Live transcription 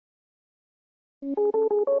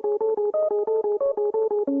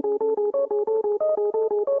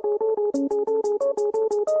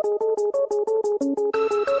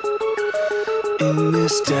In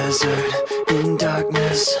this desert, in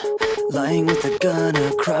darkness, lying with a gun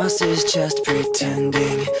across his chest,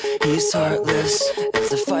 pretending he's heartless. As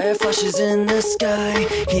the fire flashes in the sky,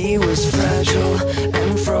 he was fragile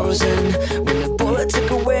and frozen when the bullet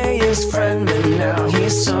took away his friend. But now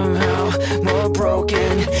he's somehow more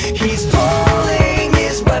broken. He's pulling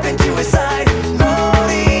his weapon to his side,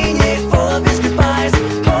 loading it full of his goodbyes,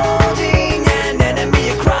 holding an enemy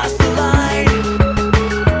across the line.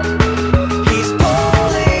 He's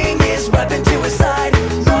pulling his weapon to his side,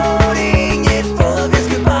 loading it full of his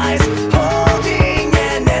goodbyes, holding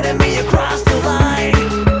an enemy across the line.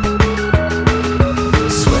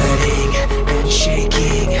 Sweating and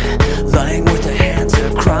shaking, lying with her hands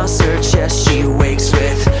across her chest, she wakes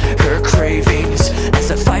with her cravings as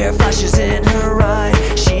the fire flashes in her eye.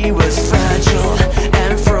 She was fragile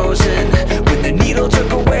and frozen when the needle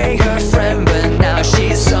took away her friend, but now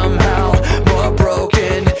she's somehow more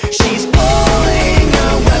broken. She's pulling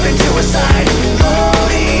her weapon to her side,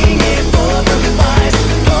 loading it full of her goodbyes,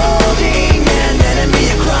 holding an enemy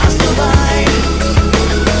across the line.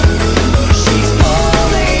 She's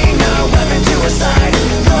pulling her weapon to her side,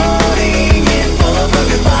 loading it full of her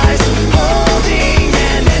goodbyes, holding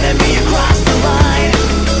an enemy across the line.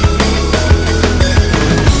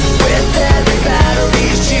 With every battle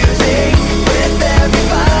he's choosing, with every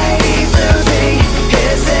fight he's losing,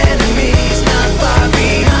 his enemies not far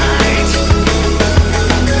behind.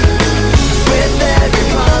 With every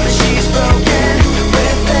promise she's broken,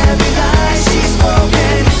 with every lie she's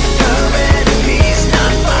spoken, her enemies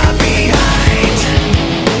not far behind.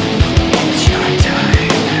 It's your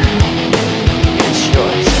time. It's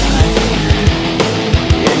your time.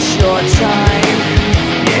 It's your time.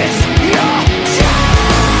 It's your time.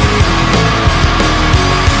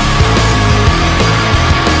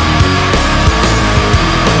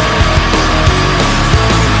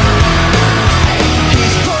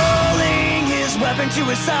 He's pulling his weapon to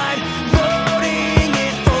his side, loading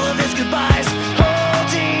it full of his goodbyes,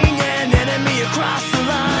 holding an enemy across the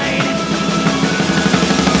line.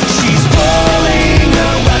 She's pulling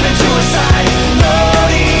her weapon to her side,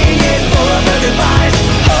 loading it full of her goodbyes,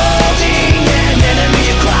 holding an enemy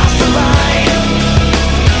across the line.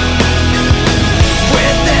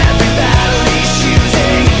 With every battle he's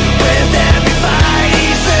choosing, with every fight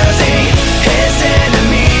he's losing, his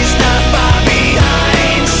enemies not far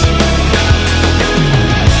behind.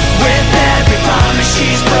 With every promise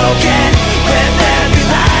she's broken,